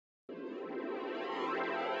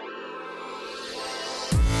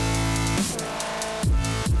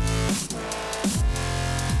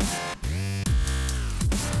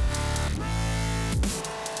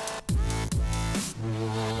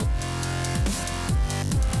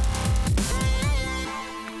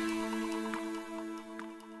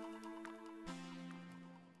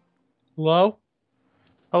Hello?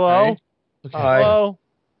 Hey. Hello? Okay. Hi. Hello?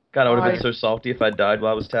 God, I would have Hi. been so salty if I died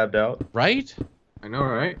while I was tabbed out. Right? I know,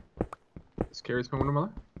 right? Scariest moment of my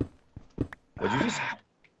life. Would you just?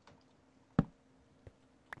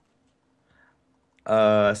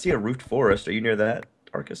 I see a roofed forest. Are you near that,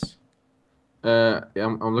 Arkas? Yeah,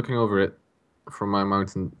 I'm looking over it from my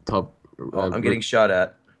mountain top. Oh, I'm getting shot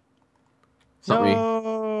at It's not me,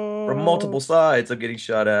 from No. multiple sides. I'm getting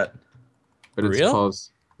shot at. but For it's real?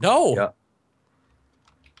 Pause. No. Yeah.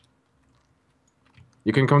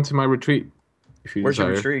 You can come to my retreat if you Where's your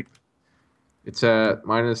desire. retreat? It's at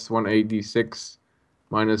minus 186,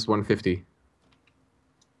 minus 150.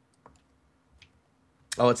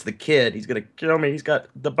 Oh, it's the kid. He's gonna kill me. He's got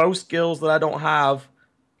the bow skills that I don't have.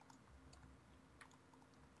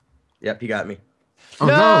 Yep, he got me. Oh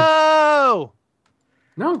No!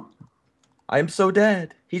 no! I am so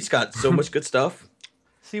dead. He's got so much good stuff.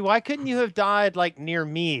 See, why couldn't you have died like near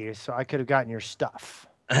me so I could have gotten your stuff?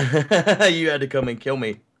 You had to come and kill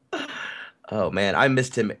me. Oh man, I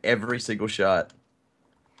missed him every single shot.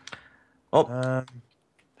 Oh,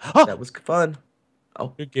 that was fun.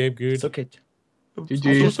 Oh, Good game, it's good. okay. I'm GG.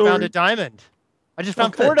 I so just found sorry. a diamond. I just Oh,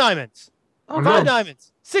 found 4 good. diamonds. Oh, Five good.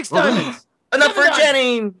 diamonds. 6 Oh, no. diamonds. Enough 7 for diamonds.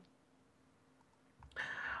 Jenny.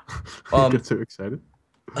 You get so excited.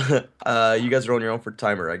 You guys are on your own for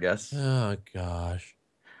timer, I guess. Oh gosh.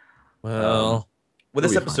 Well, With We'll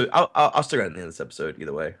this be episode, I'll stick around the end of this episode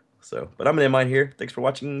either way. So, but I'm gonna end mine here. Thanks for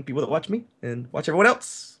watching, people that watch me, and watch everyone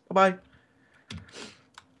else. Bye bye.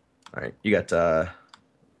 All right, you got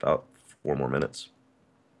about 4 more minutes.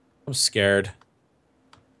 I'm scared.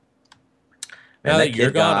 Man, Now that that you're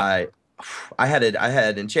kid gone, guy. I had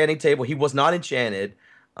an enchanting table. He was not enchanted.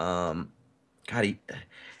 God,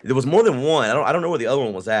 there was more than one. I don't know where the other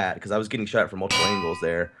one was at because I was getting shot from multiple angles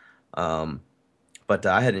there. But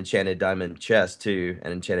I had enchanted diamond chest too,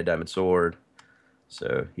 and enchanted diamond sword.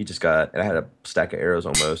 So he just got, and I had a stack of arrows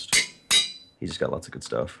almost. He just got lots of good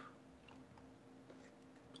stuff.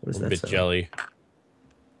 What is I'm a that bit sound? jelly.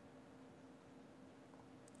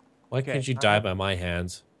 Why Okay, can't you die by my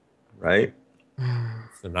hands? Right?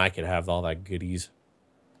 Then I could have all that goodies.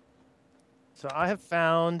 So I have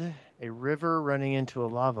found a river running into a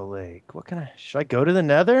lava lake. What can I... Should I go to the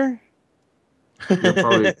nether? You're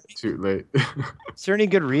probably too late. Is there any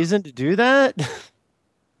good reason to do that?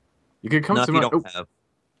 You can come Not to if you my. don't have,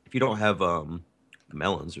 if you don't have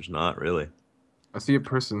melons. There's not really. I see a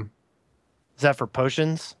person. Is that for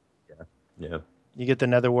potions? Yeah. You get the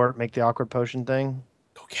nether wart, make the awkward potion thing?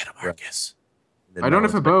 Go get him, Right. Marcus. Then I don't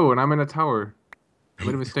have melons a bow, and I'm in a tower. I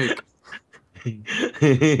made a mistake.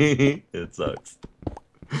 It sucks.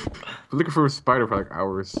 I'm looking for a spider for like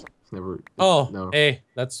hours. It's never. Oh, no. hey,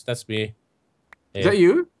 that's me. Hey. Is that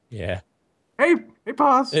you? Yeah. Hey,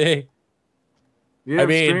 Pause. Hey, Yeah, I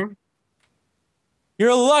mean- string.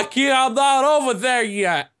 you're lucky I'm not over there, you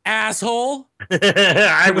asshole.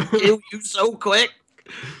 I would kill you so quick.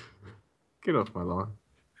 Get off my lawn.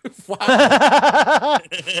 Wow.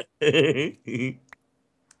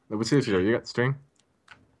 No, but seriously though, you got string.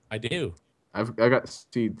 I do. I got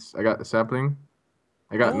seeds. I got a sapling.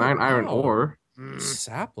 I got Oh, 9 iron wow. ore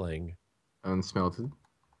Sapling. unsmelted.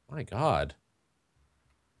 My God.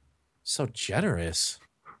 So generous.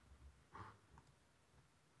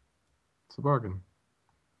 It's a bargain.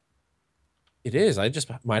 It is. I just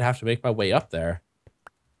might have to make my way up there.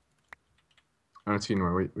 I don't see you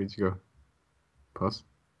anymore. Wait, where'd you go? Pause.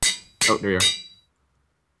 Oh, there you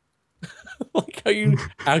Like how you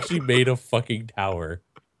actually made a fucking tower.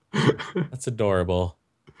 are. That's adorable.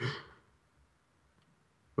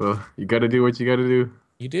 Well, you gotta do what you gotta do.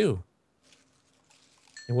 You do.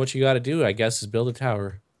 And what you gotta do, I guess, is build a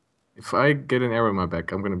tower. If I get an arrow in my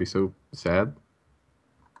back, I'm gonna be so sad.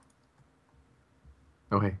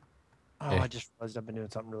 Oh, hey. Oh, Hey. I just realized I've been doing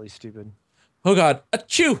something really stupid. Oh God.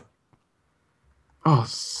 Achoo! Oh,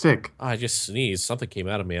 sick. Oh, I just sneezed. Something came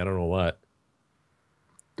out of me. I don't know what.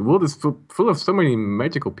 The world is full of so many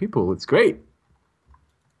magical people. It's great.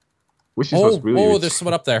 Wishes was really rich. There's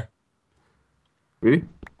someone up there. Really?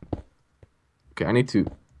 Okay, I need to.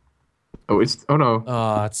 Oh, it's. Oh no.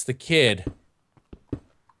 It's the kid.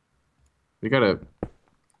 We gotta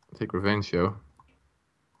take revenge, yo.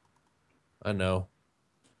 I know.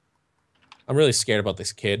 I'm really scared about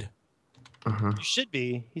this kid. Uh-huh. You should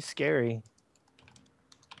be. He's scary.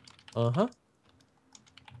 Uh-huh.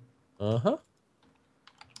 Uh-huh.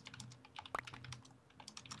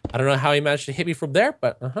 I don't know how he managed to hit me from there,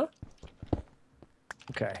 but uh-huh.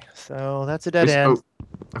 Okay, so that's a dead end. Oh,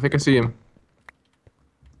 I think I see him.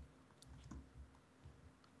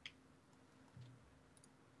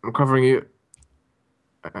 I'm covering you.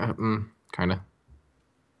 Kinda.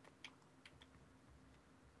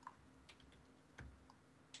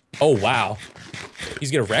 Oh, wow.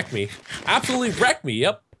 He's gonna wreck me. Absolutely wreck me,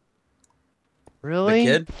 yep. Really?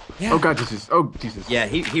 The kid? Yeah. Oh god, Jesus. Oh Jesus. Yeah,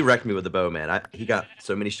 he wrecked me with the bow, man. He got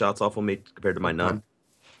so many shots off on me compared to my none.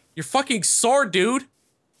 Your fucking sword, dude.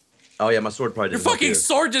 Oh yeah, my sword probably Your didn't help fucking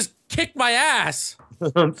sword just kicked my ass.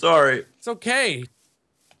 you. I'm sorry. It's okay.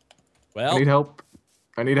 Well, I need help.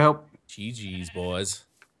 I need help. GG's, boys.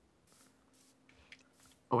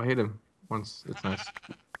 Oh, I hit him once. That's nice.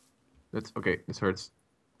 That's okay. This hurts.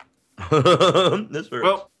 This hurts.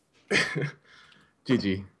 Well,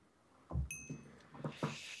 GG.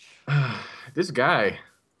 This guy.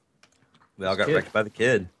 We all got kid. wrecked by the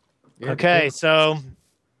kid. Yeah, Okay, so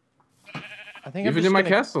I think I'm Even just in my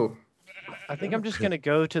gonna, castle. I think I'm just gonna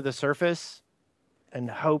go to the surface and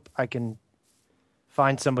hope I can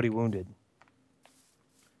find somebody wounded.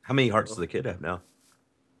 How many hearts does the kid have now?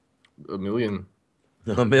 1,000,000.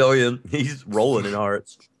 A million. He's rolling in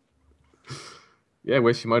hearts. Yeah,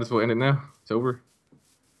 Wes, you might as well end it now. It's over.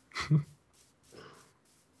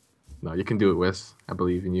 No, you can do it, Wes. I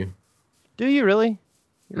believe in you. Do you really?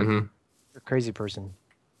 Mm-hmm. You're a crazy person.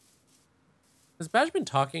 Has Badge been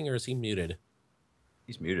talking or is he muted?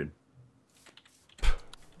 He's muted. I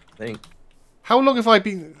think. How long have I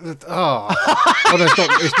been? Oh, oh no, it's not.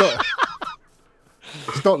 It's not.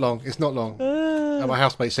 It's not long. It's not long. My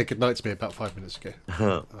housemate said goodnight to me about 5 minutes ago.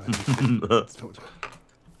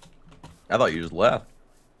 I thought you just left.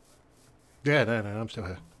 Yeah, no, I'm still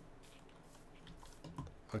here.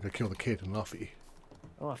 I'm gonna kill the kid and laugh at you.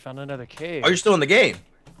 Oh, I found another cave. Oh, you're still in the game.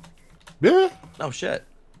 Yeah. Oh shit.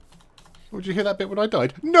 Would you hear that bit when I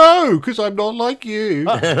died? No, because I'm not like you.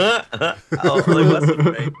 Oh, like Wesley,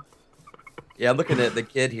 right? Yeah, I'm looking at the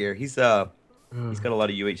kid here. He's got a lot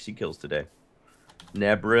of UHC kills today.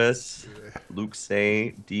 Nebris, Luke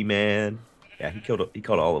Saint, D-Man. Yeah, he killed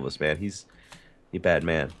all of us, man. He's a bad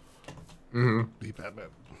man. Mm-hmm. Be bad man.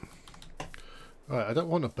 Right, I don't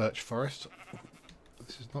want a birch forest.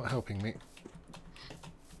 This is not helping me.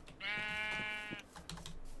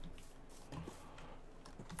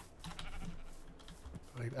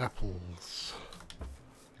 I need apples.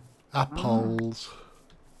 Apples.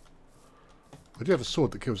 I do have a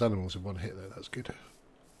sword that kills animals in one hit, though. That's good.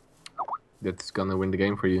 That's gonna win the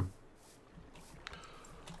game for you.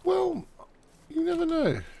 Well, you never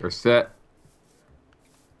know. You're set.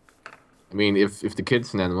 I mean, if the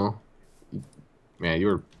kid's an animal, man,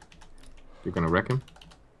 you're gonna wreck him.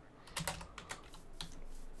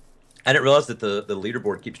 I didn't realize that the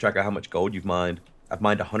leaderboard keeps track of how much gold you've mined. I've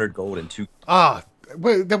mined 100 gold and 2 Ah,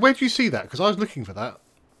 where do you see that? Because I was looking for that.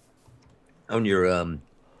 on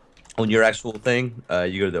your actual thing.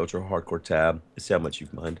 You go to the ultra hardcore tab. See how much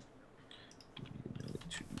you've mined.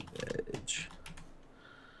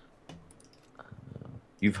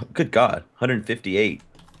 Good God, 158.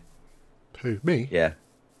 Who? Me? Yeah.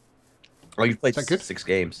 Oh, you've played Is that good? 6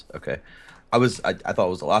 games. Okay. I thought it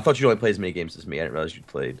was a lot. I thought you only played as many games as me. I didn't realize you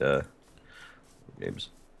played games.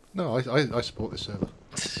 No, I support this server.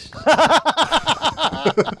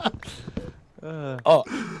 Oh,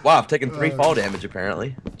 wow! I've taken 3 fall damage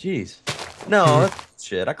apparently. Jeez. No, that's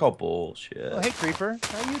shit. I call bullshit. Oh, hey, Creeper.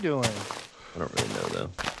 How you doing? I don't really know though.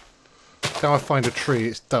 Now I find a tree,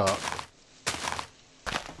 it's dark.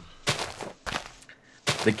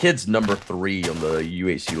 The kid's number 3 on the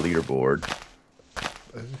UHC leaderboard.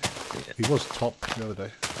 He was top the other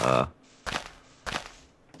day.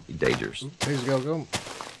 He dangerous. Here's go.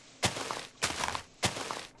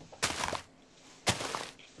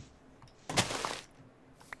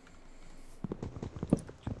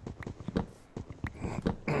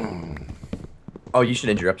 Oh, you should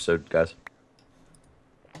end your episode, guys.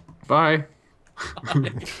 Bye.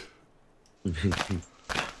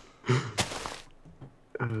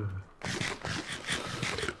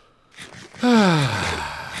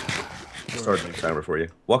 Start the timer for you.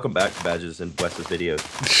 Welcome back to Badges and Wes's videos.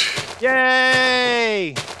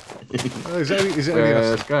 Yay! Is it only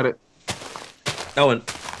us? Yes, got it. Oh, and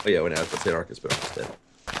yeah, when I was saying Arkas, but Arkas dead.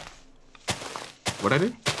 What I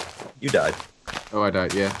did? You died. Oh, I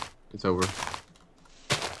died. Yeah, it's over.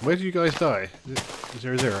 Where do you guys die? Is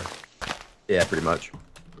it 0-0? Yeah, pretty much.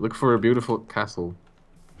 Look for a beautiful castle.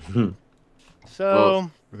 So,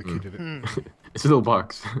 Where the kid did it. It's a little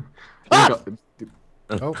box. Oh,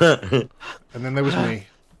 and then there was me.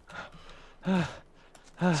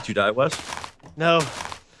 Did you die, Wes? no.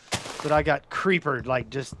 But I got creepered, like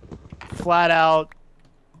just flat out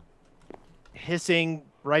hissing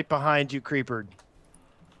right behind you, creepered.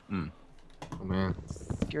 Oh man.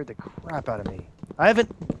 Scared the crap out of me. I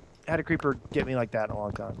haven't had a creeper get me like that in a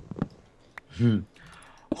long time.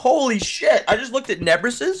 Holy shit! I just looked at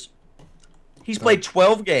Nebris's. He's played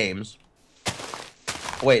 12 games.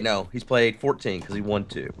 Wait, no, he's played 14 because he won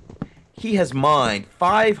 2. He has mined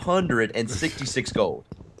 566 gold.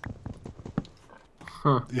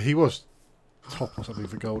 Huh. Yeah, he was top or something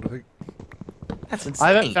for gold, I think. That's insane.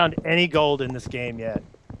 I haven't found any gold in this game yet.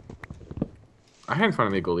 I haven't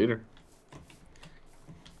found any gold either.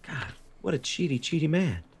 God, what a cheaty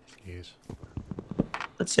man. He is.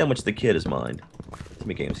 Let's see how much the kid has mined. How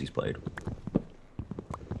many games he's played.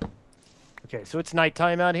 Okay, so it's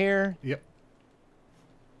nighttime out here. Yep.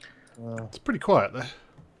 It's pretty quiet there.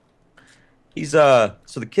 He's so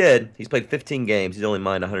the kid, he's played 15 games. He's only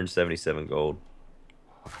mined 177 gold.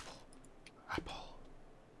 Apple.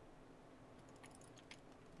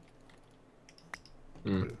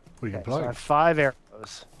 Mm. What are you Okay, so I playing? have 5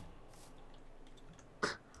 arrows.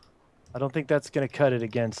 I don't think that's going to cut it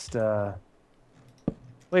against...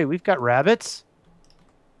 Wait, we've got rabbits?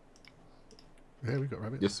 Yeah, we got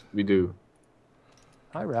rabbits. Yes, we do.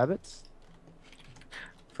 Hi, rabbits. I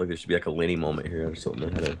feel like there should be like a Lenny moment here or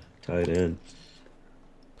something. How to tie it in.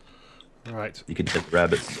 Right. You could hit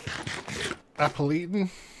rabbits. Apple eaten.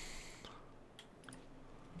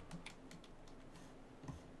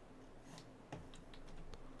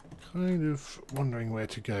 Kind of wondering where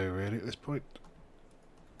to go, really, at this point.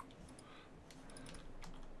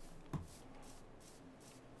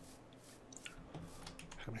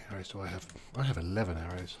 How many arrows do I have? I have 11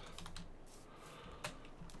 arrows.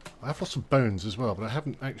 I have lots of bones as well, but I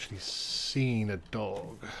haven't actually seen a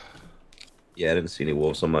dog. Yeah, I didn't see any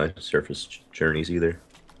wolves on my surface journeys either.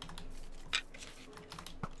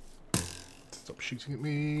 Stop shooting at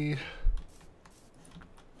me.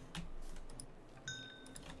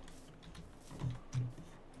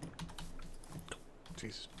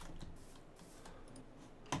 Jesus.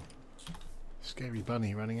 Scary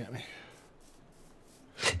bunny running at me.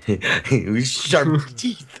 With sharp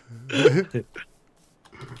teeth.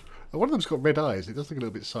 One of them's got red eyes. It does look a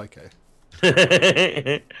little bit psycho.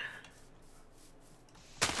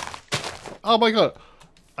 Oh my god!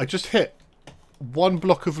 I just hit one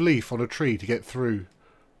block of leaf on a tree to get through,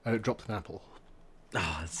 and it dropped an apple.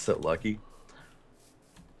 Oh, that's so lucky.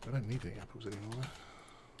 I don't need any apples anymore.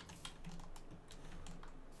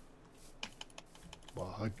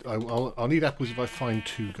 Well, I'll need apples if I find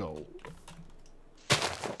 2 gold.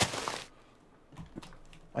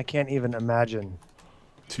 I can't even imagine.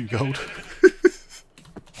 2 gold.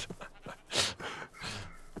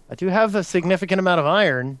 I do have a significant amount of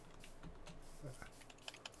iron.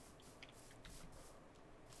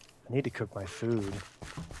 I need to cook my food.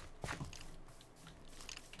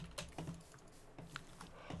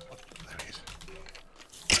 There it is.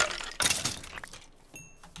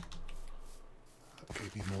 That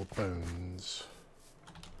gave me more bones.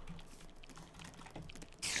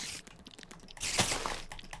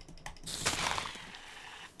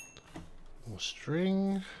 More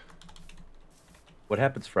string. What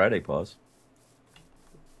happens Friday, Pause?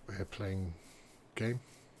 We're playing game.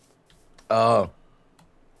 Oh.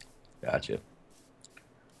 Gotcha.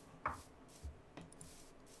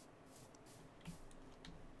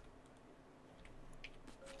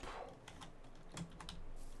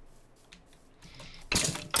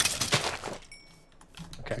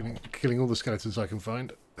 Okay. Killing all the skeletons I can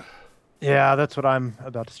find. Yeah, that's what I'm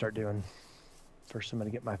about to start doing. First, I'm going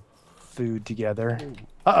to get my food together.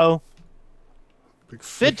 Uh-oh. Big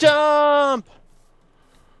Fit fish. jump!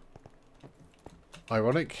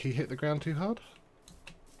 Ironic, he hit the ground too hard.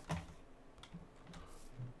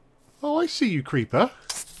 Oh, I see you, creeper.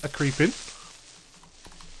 A creeping.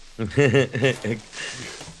 We're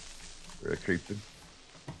creeping.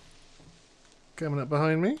 Coming up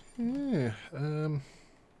behind me. Yeah.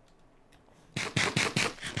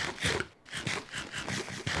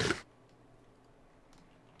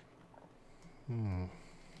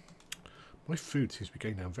 My food seems to be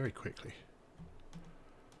going down very quickly.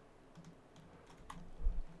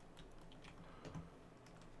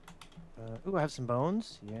 Ooh, I have some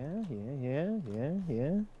bones. Yeah.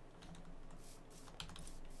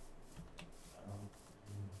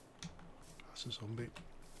 That's a zombie.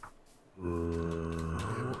 Yeah,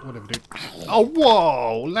 whatever, dude. Oh,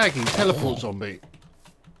 whoa! Laggy teleport zombie.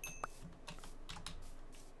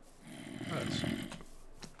 That's not.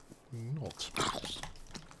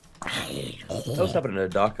 What's happening to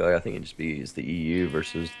Daka? I think it just be is the EU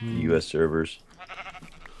versus the US servers.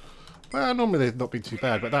 Well, normally they've not been too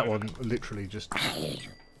bad, but that one literally just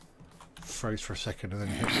froze for a second and then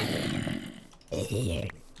hit me.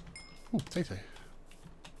 Ooh, potato.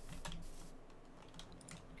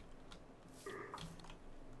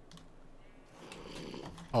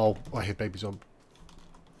 Oh, I hear baby zombie.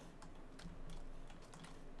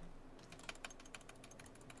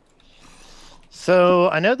 So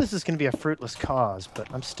I know this is going to be a fruitless cause,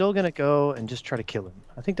 but I'm still going to go and just try to kill him.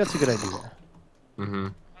 I think that's a good idea. Mm-hmm.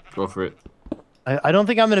 Go for it. I don't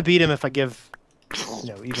think I'm going to beat him if I give,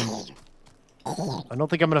 even... I don't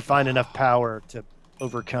think I'm going to find enough power to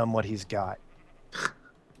overcome what he's got.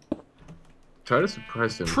 Try to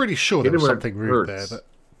suppress him. Pretty sure Get there was him where it something rude there, hurts.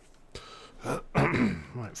 but...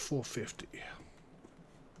 right, 450.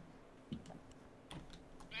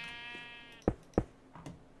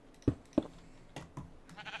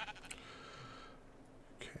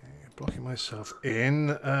 Blocking myself in.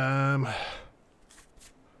 Uh-oh.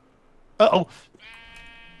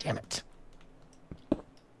 Damn it.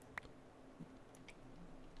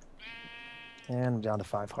 And I'm down to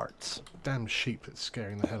 5 hearts. Damn sheep that's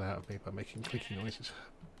scaring the hell out of me by making clicking noises.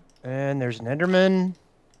 And there's an Enderman.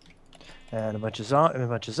 And a bunch of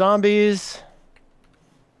zombies.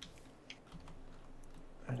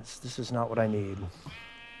 This is not what I need.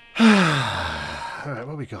 Alright,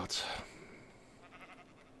 what we got?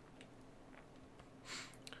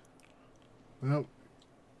 Nope.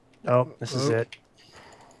 Oh, this is it.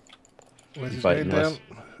 Where's his Fighting name down? us.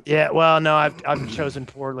 Yeah, well, no, I've chosen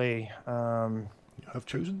poorly. I've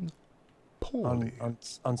chosen poorly.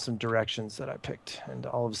 On some directions that I picked, and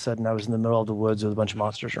all of a sudden I was in the middle of the woods with a bunch of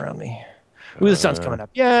monsters around me. Ooh, the sun's coming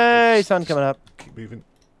up! Yay, sun's coming up! Keep moving.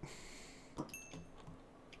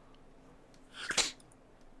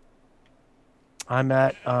 I'm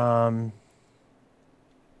at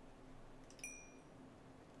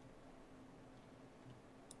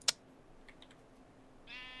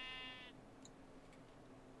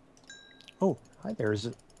Oh, hi there. Is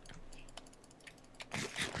it?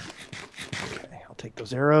 Okay, I'll take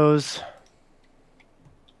those arrows.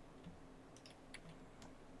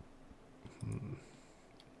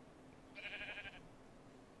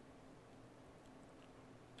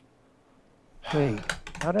 Wait,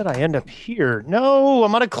 how did I end up here? No,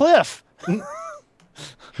 I'm on a cliff. I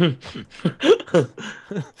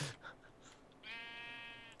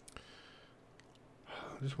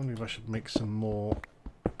just wondering if I should make some more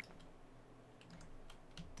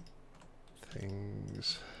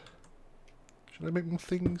things. Should I make more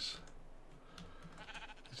things?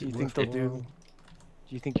 Do you think they'll do?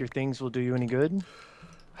 Do you think your things will do you any good?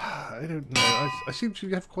 I don't know. I seem to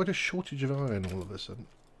have quite a shortage of iron all of a sudden.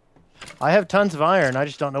 I have tons of iron. I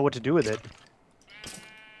just don't know what to do with it.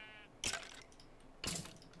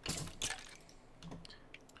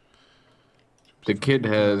 The kid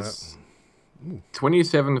has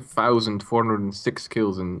 27,406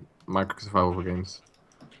 kills in micro survival games.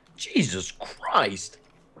 Jesus Christ.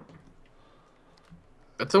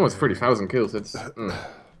 That's almost 30,000 kills. That's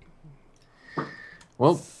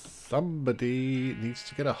well. Somebody needs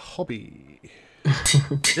to get a hobby.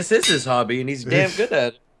 This is his hobby, and he's damn good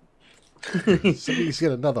at it. Somebody needs to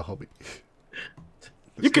get another hobby.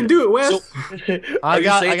 You can do it, Wes. I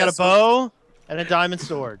got a bow and a diamond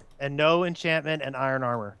sword and no enchantment and iron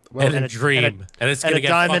armor. Well, and a dream. And it's going to a get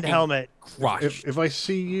diamond fucking helmet. crushed. if I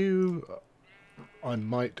see you, I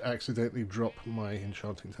might accidentally drop my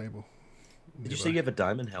enchanting table. Did you say you have a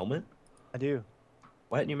diamond helmet? I do.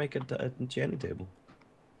 Why didn't you make an enchanting table?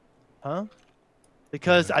 Huh?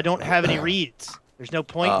 Because I don't have any reeds. There's no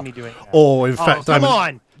point in me doing that. Or in fact, come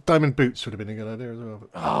on! diamond boots would have been a good idea as well. But...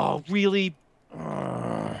 Oh, really?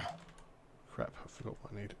 Crap, I forgot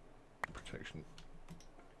what I need. Protection.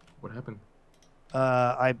 What happened?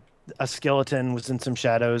 A skeleton was in some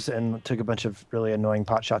shadows and took a bunch of really annoying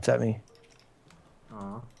pot shots at me.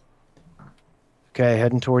 Aww. Okay,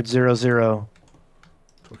 heading towards 0-0.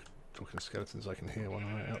 Talking to skeletons, I can hear one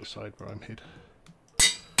right outside where I'm hid.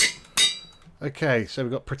 Okay, so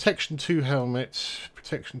we've got protection 2 helmet,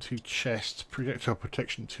 protection 2 chest, projectile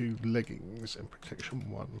protection 2 leggings, and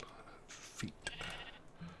protection 1 feet.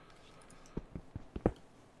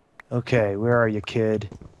 Okay, where are you, kid?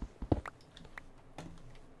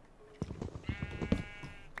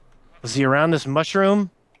 Was he around this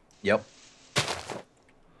mushroom? Yep.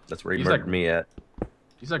 That's where he He's murdered like- me at.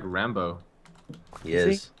 He's like Rambo. He Is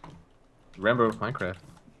he? is. Rambo of Minecraft.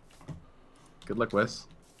 Good luck, Wes.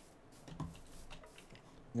 I'm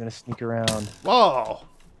gonna sneak around. Whoa!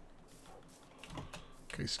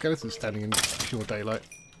 Okay, skeleton standing in pure daylight.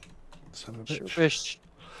 Son of a Sure bitch. wish.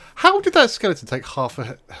 How did that skeleton take half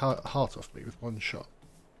a heart off me with one shot?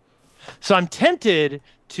 So I'm tempted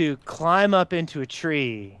to climb up into a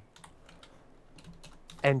tree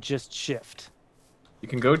and just shift. You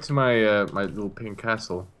can go to my my little pink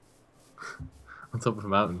castle on top of a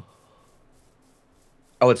mountain.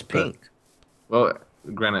 Oh, it's pink. Well,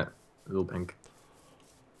 granite, little pink,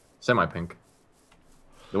 semi-pink.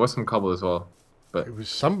 There was some cobble as well, but It was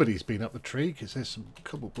somebody's been up the tree because there's some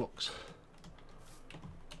cobble blocks.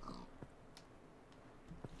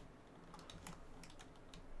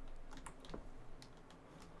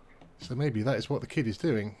 So maybe that is what the kid is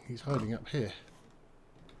doing. He's hiding up here.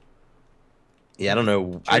 Yeah, I don't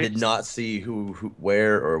know. I did not see who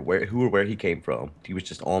where he came from. He was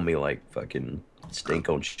just on me like fucking stink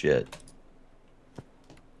on shit.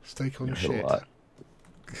 Steak on Hit shit. a lot.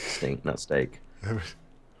 Stink, not steak.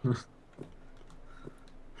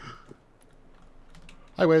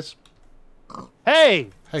 Hi, Wes. Hey,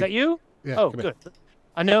 Hey. is that you? Yeah, Oh, come good. here.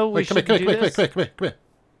 I know we Wait, come here, should come do here, this. come here.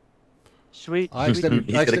 Sweet. He's I gonna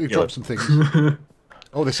accidentally kill dropped it. some things.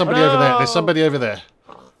 Oh, there's somebody over there. There's somebody over there.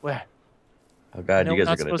 Where? Oh I god, know you we're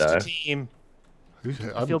guys are not gonna supposed die. to team.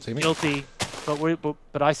 I I feel teaming. guilty,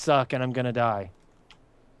 but I suck and I'm gonna die.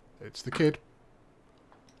 It's the kid.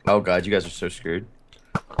 Oh god, you guys are so screwed.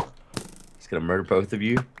 He's gonna murder both of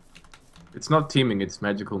you. It's not teaming, it's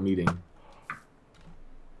magical meeting.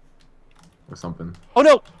 Or something. Oh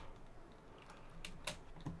no!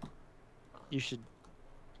 You should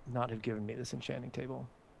not have given me this enchanting table.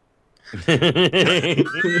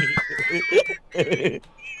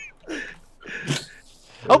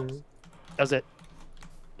 Oh, that was it.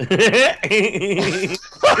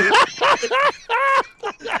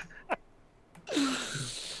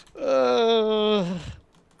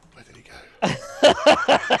 Where did he go?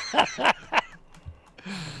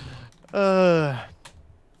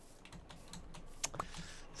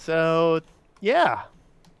 So yeah.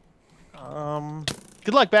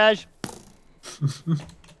 Good luck, Badge.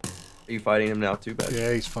 Are you fighting him now too, Bad?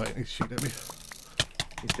 Yeah, he's fighting. He's shooting at me.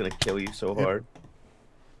 He's gonna kill you so hard.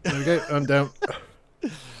 There we go. I'm down.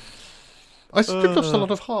 I stripped off a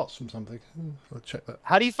lot of hearts from something. I'll check that.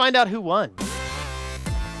 How do you find out who won?